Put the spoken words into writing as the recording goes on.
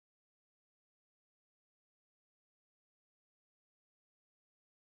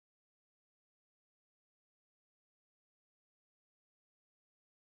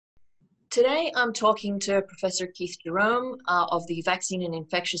Today, I'm talking to Professor Keith Jerome of the Vaccine and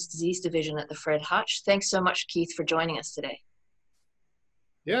Infectious Disease Division at the Fred Hutch. Thanks so much, Keith, for joining us today.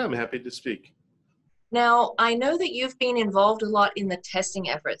 Yeah, I'm happy to speak. Now, I know that you've been involved a lot in the testing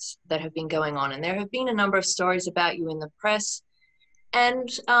efforts that have been going on, and there have been a number of stories about you in the press. And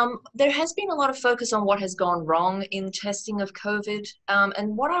there has been a lot of focus on what has gone wrong in testing of COVID.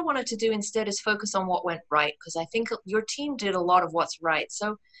 And what I wanted to do instead is focus on what went right, because I think your team did a lot of what's right.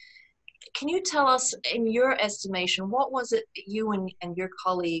 So can you tell us, in your estimation, what was it that you and your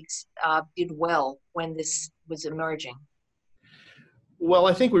colleagues did well when this was emerging? Well,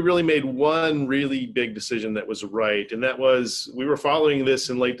 I think we really made one really big decision that was right, and that was we were following this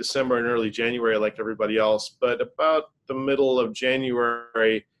in late December and early January like everybody else, but about the middle of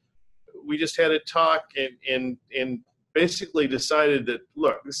January, we just had a talk and basically decided that,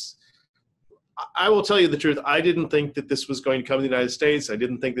 look, I will tell you the truth, I didn't think that this was going to come to the United States. I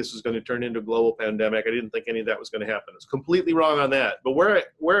didn't think this was going to turn into a global pandemic. I didn't think any of that was going to happen. I was completely wrong on that. But where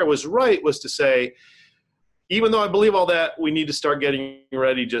I was right was to say, even though I believe all that, we need to start getting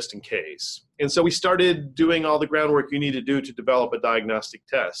ready just in case. And so we started doing all the groundwork you need to do to develop a diagnostic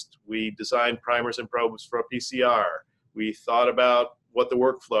test. We designed primers and probes for a PCR. We thought about what the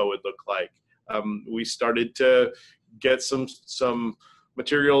workflow would look like. We started to get some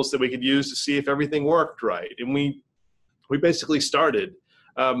materials that we could use to see if everything worked right. And we basically started.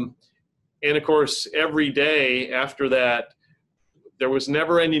 And of course, every day after that, there was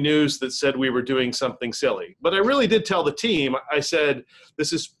never any news that said we were doing something silly. But I really did tell the team, I said,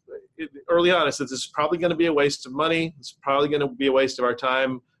 early on, I said, this is probably going to be a waste of money. It's probably going to be a waste of our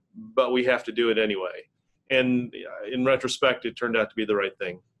time, but we have to do it anyway. And in retrospect, it turned out to be the right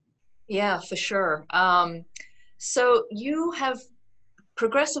thing. Yeah, for sure. So you have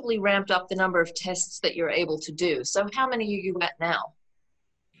progressively ramped up the number of tests that you're able to do. So how many are you at now?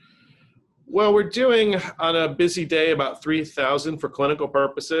 Well, we're doing on a busy day about 3,000 for clinical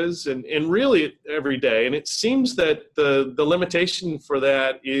purposes and really every day. And it seems that the limitation for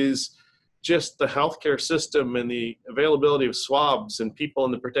that is just the healthcare system and the availability of swabs and people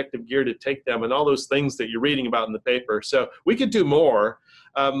in the protective gear to take them and all those things that you're reading about in the paper. So we could do more.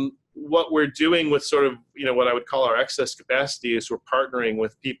 What we're doing with sort of, what I would call our excess capacity is we're partnering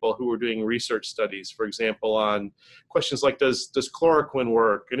with people who are doing research studies, for example, on questions like, does chloroquine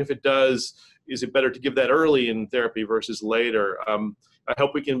work? And if it does, is it better to give that early in therapy versus later? I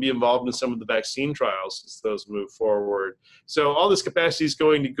hope we can be involved in some of the vaccine trials as those move forward. So all this capacity is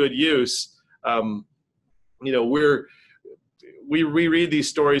going to good use. We reread these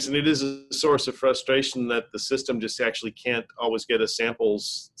stories, and it is a source of frustration that the system just actually can't always get us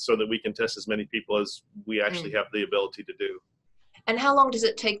samples so that we can test as many people as we actually have the ability to do. And how long does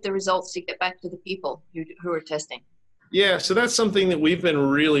it take the results to get back to the people who are testing? Yeah, so that's something that we've been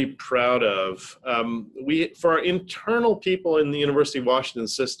really proud of. For our internal people in the University of Washington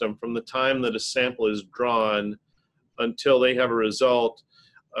system, from the time that a sample is drawn until they have a result,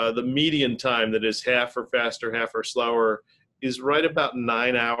 the median time, that is half or faster, half or slower, is right about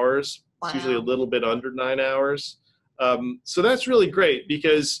 9 hours. Wow. It's usually a little bit under 9 hours. So that's really great,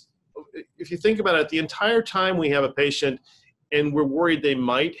 because if you think about it, the entire time we have a patient and we're worried they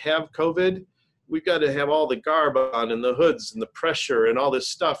might have COVID, we've got to have all the garb on and the hoods and the pressure and all this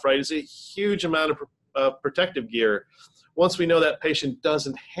stuff, right? It's a huge amount of protective gear. Once we know that patient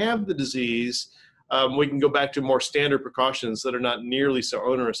doesn't have the disease, we can go back to more standard precautions that are not nearly so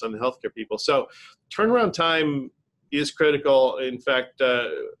onerous on the healthcare people. So turnaround time is critical. In fact,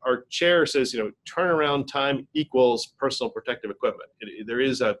 our chair says, turnaround time equals personal protective equipment. There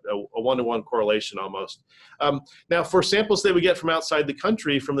is a one-to-one correlation almost. Now, for samples that we get from outside the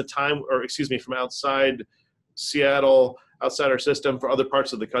country, from outside Seattle, outside our system, for other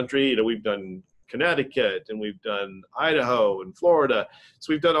parts of the country, we've done Connecticut and we've done Idaho and Florida.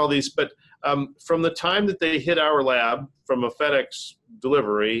 So we've done all these, but from the time that they hit our lab from a FedEx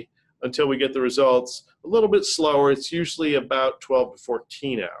delivery until we get the results, a little bit slower. It's usually about 12 to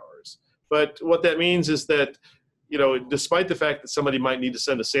 14 hours. But what that means is that, despite the fact that somebody might need to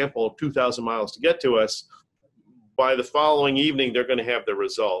send a sample of 2,000 miles to get to us, by the following evening, they're going to have the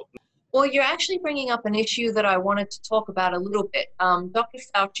result. Well, you're actually bringing up an issue that I wanted to talk about a little bit. Dr.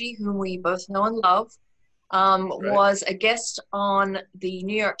 Fauci, whom we both know and love, was a guest on the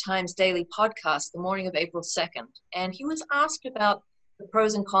New York Times Daily podcast the morning of April 2nd. And he was asked about the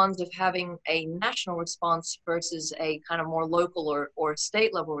pros and cons of having a national response versus a kind of more local or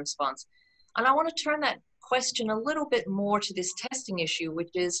state level response. And I want to turn that question a little bit more to this testing issue,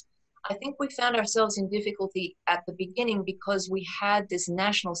 which is, I think we found ourselves in difficulty at the beginning because we had this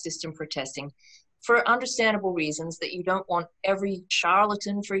national system for testing. for understandable reasons, that you don't want every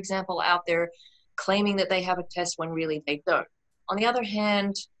charlatan, for example, out there claiming that they have a test when really they don't. On the other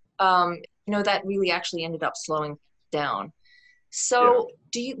hand, that really actually ended up slowing down. So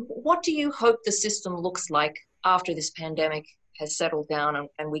what do you hope the system looks like after this pandemic has settled down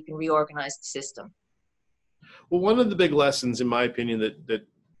and we can reorganize the system? Well, one of the big lessons, in my opinion, that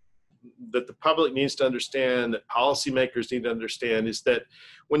the public needs to understand, that policymakers need to understand, is that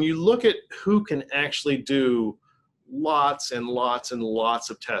when you look at who can actually do lots and lots and lots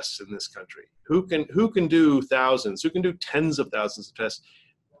of tests in this country, who can do thousands, who can do tens of thousands of tests,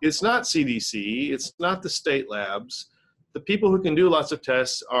 it's not CDC, it's not the state labs. The people who can do lots of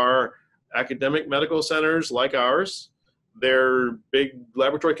tests are academic medical centers like ours. They're big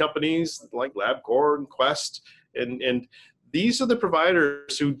laboratory companies like LabCorp and Quest, and these are the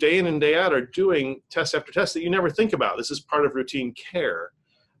providers who day in and day out are doing test after test that you never think about. This is part of routine care.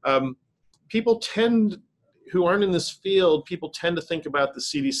 People who aren't in this field, people tend to think about the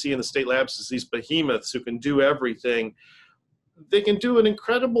CDC and the state labs as these behemoths who can do everything. They can do an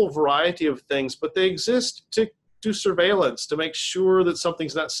incredible variety of things, but they exist to do surveillance, to make sure that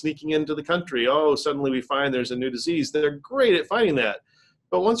something's not sneaking into the country. Oh, suddenly we find there's a new disease. They're great at finding that.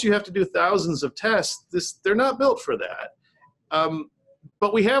 But once you have to do thousands of tests, they're not built for that.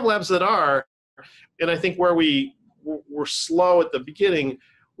 But we have labs that are, and I think where we were slow at the beginning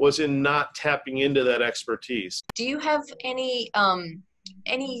was in not tapping into that expertise. Do you have any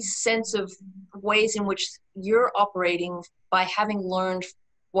sense of ways in which you're operating by having learned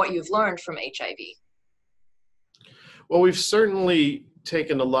what you've learned from HIV? Well, we've certainly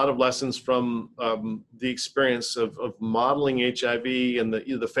taken a lot of lessons from the experience of modeling HIV and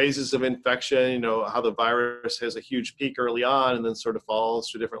the phases of infection, how the virus has a huge peak early on and then sort of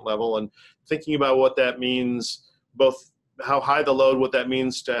falls to a different level, and thinking about what that means, both how high the load, what that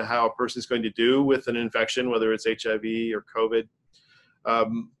means to how a person is going to do with an infection, whether it's HIV or COVID,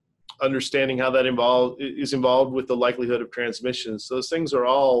 understanding how that is involved with the likelihood of transmission. So those things are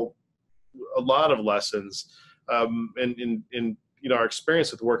all a lot of lessons. And in our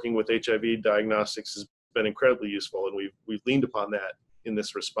experience with working with HIV diagnostics has been incredibly useful, and we've leaned upon that in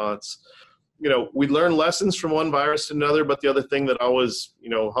this response. We learn lessons from one virus to another, but the other thing that always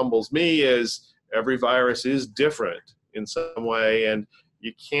humbles me is every virus is different in some way, and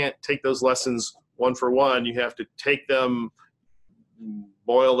you can't take those lessons one for one. You have to take them,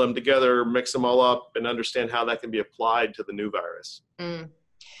 boil them together, mix them all up, and understand how that can be applied to the new virus.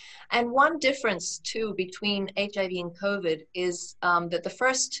 And one difference, too, between HIV and COVID is that the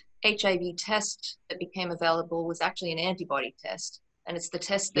first HIV test that became available was actually an antibody test. And it's the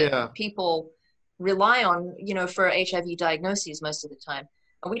test that people rely on, for HIV diagnoses most of the time.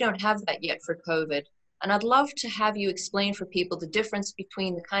 And we don't have that yet for COVID. And I'd love to have you explain for people the difference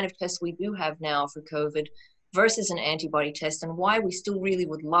between the kind of tests we do have now for COVID versus an antibody test, and why we still really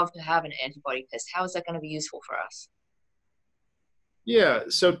would love to have an antibody test. How is that going to be useful for us? Yeah,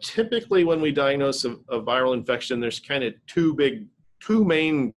 so typically when we diagnose a viral infection, there's kind of two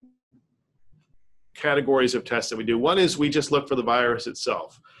main categories of tests that we do. One is we just look for the virus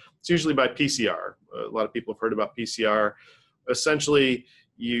itself. It's usually by PCR. A lot of people have heard about PCR. Essentially,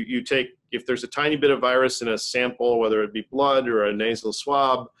 you take, if there's a tiny bit of virus in a sample, whether it be blood or a nasal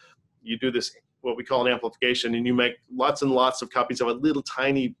swab, you do this, what we call an amplification, and you make lots and lots of copies of a little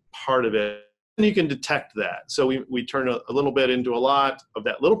tiny part of it. And you can detect that. So we turn a little bit into a lot of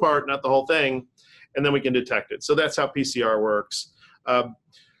that little part, not the whole thing, and then we can detect it. So that's how PCR works.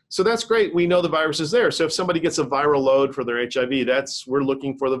 So that's great. We know the virus is there. So if somebody gets a viral load for their HIV, we're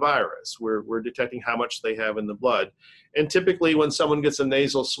looking for the virus. We're detecting how much they have in the blood. And typically when someone gets a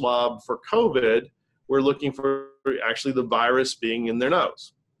nasal swab for COVID, we're looking for actually the virus being in their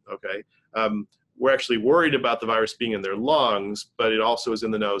nose, okay? We're actually worried about the virus being in their lungs, but it also is in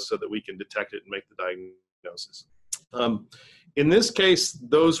the nose so that we can detect it and make the diagnosis. In this case,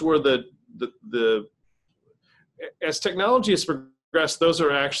 those were as technology has progressed, those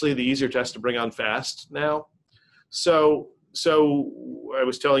are actually the easier tests to bring on fast now. So I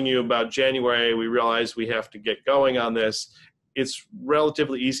was telling you about January, we realized we have to get going on this. It's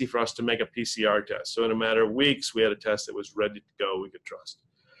relatively easy for us to make a PCR test. So in a matter of weeks, we had a test that was ready to go, we could trust.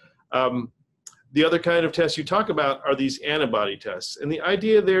 The other kind of tests you talk about are these antibody tests. And the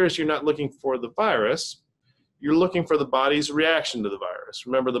idea there is you're not looking for the virus, you're looking for the body's reaction to the virus.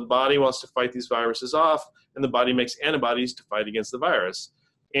 Remember, the body wants to fight these viruses off, and the body makes antibodies to fight against the virus.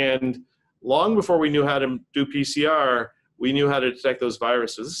 And long before we knew how to do PCR, we knew how to detect those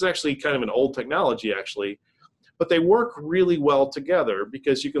viruses. This is actually kind of an old technology, actually, but they work really well together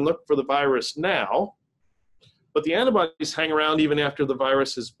because you can look for the virus now, but the antibodies hang around even after the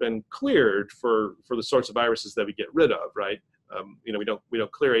virus has been cleared for the sorts of viruses that we get rid of, right? You know, we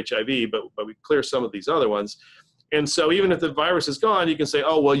don't clear HIV, but we clear some of these other ones. And so even if the virus is gone, you can say,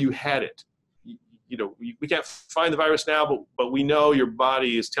 oh, well, you had it. You know, we can't find the virus now, but we know your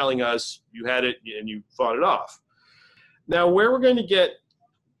body is telling us you had it and you fought it off. Now, where we're going to get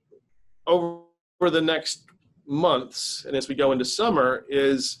over the next months, and as we go into summer,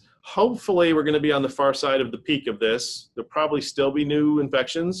 is hopefully we're going to be on the far side of the peak of this. There'll probably still be new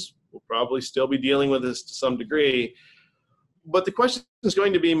infections. We'll probably still be dealing with this to some degree. But the question is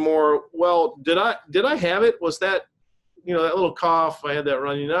going to be more, well, did I have it? Was that, you know, that little cough, I had that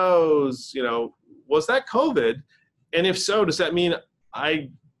runny nose, you know, was that COVID? And if so, does that mean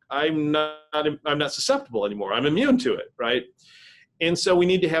I'm not susceptible anymore? I'm immune to it, right? And so we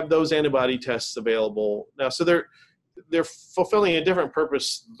need to have those antibody tests available now. So they're fulfilling a different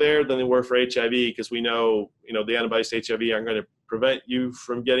purpose there than they were for HIV, because we know, you know, the antibodies to HIV aren't going to prevent you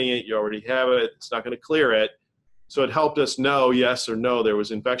from getting it. You already have it. It's not going to clear it. So it helped us know yes or no there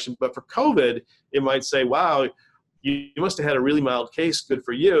was infection. But for COVID, it might say, wow, you must have had a really mild case. Good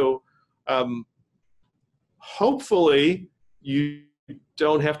for you. Hopefully, you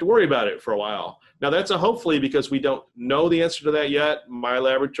don't have to worry about it for a while. Now, that's a hopefully, because we don't know the answer to that yet. My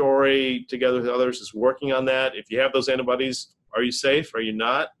laboratory, together with others, is working on that. If you have those antibodies, are you safe? Are you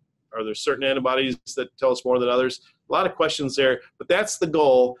not? Are there certain antibodies that tell us more than others? A lot of questions there, but that's the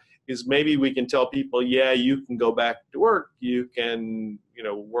goal. Is maybe we can tell people, yeah, you can go back to work. You can, you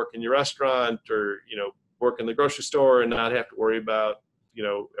know, work in your restaurant, or, you know, work in the grocery store and not have to worry about, you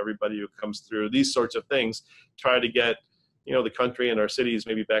know, everybody who comes through. These sorts of things. Try to get, you know, the country and our cities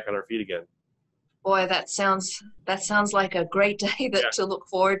maybe back on our feet again. Boy, that sounds like a great day to look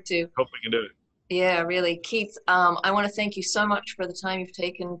forward to. Hope we can do it. Yeah, really. Keith, I want to thank you so much for the time you've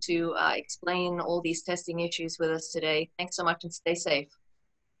taken to explain all these testing issues with us today. Thanks so much, and stay safe.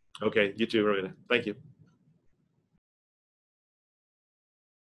 Okay, you too, Rowena. Thank you.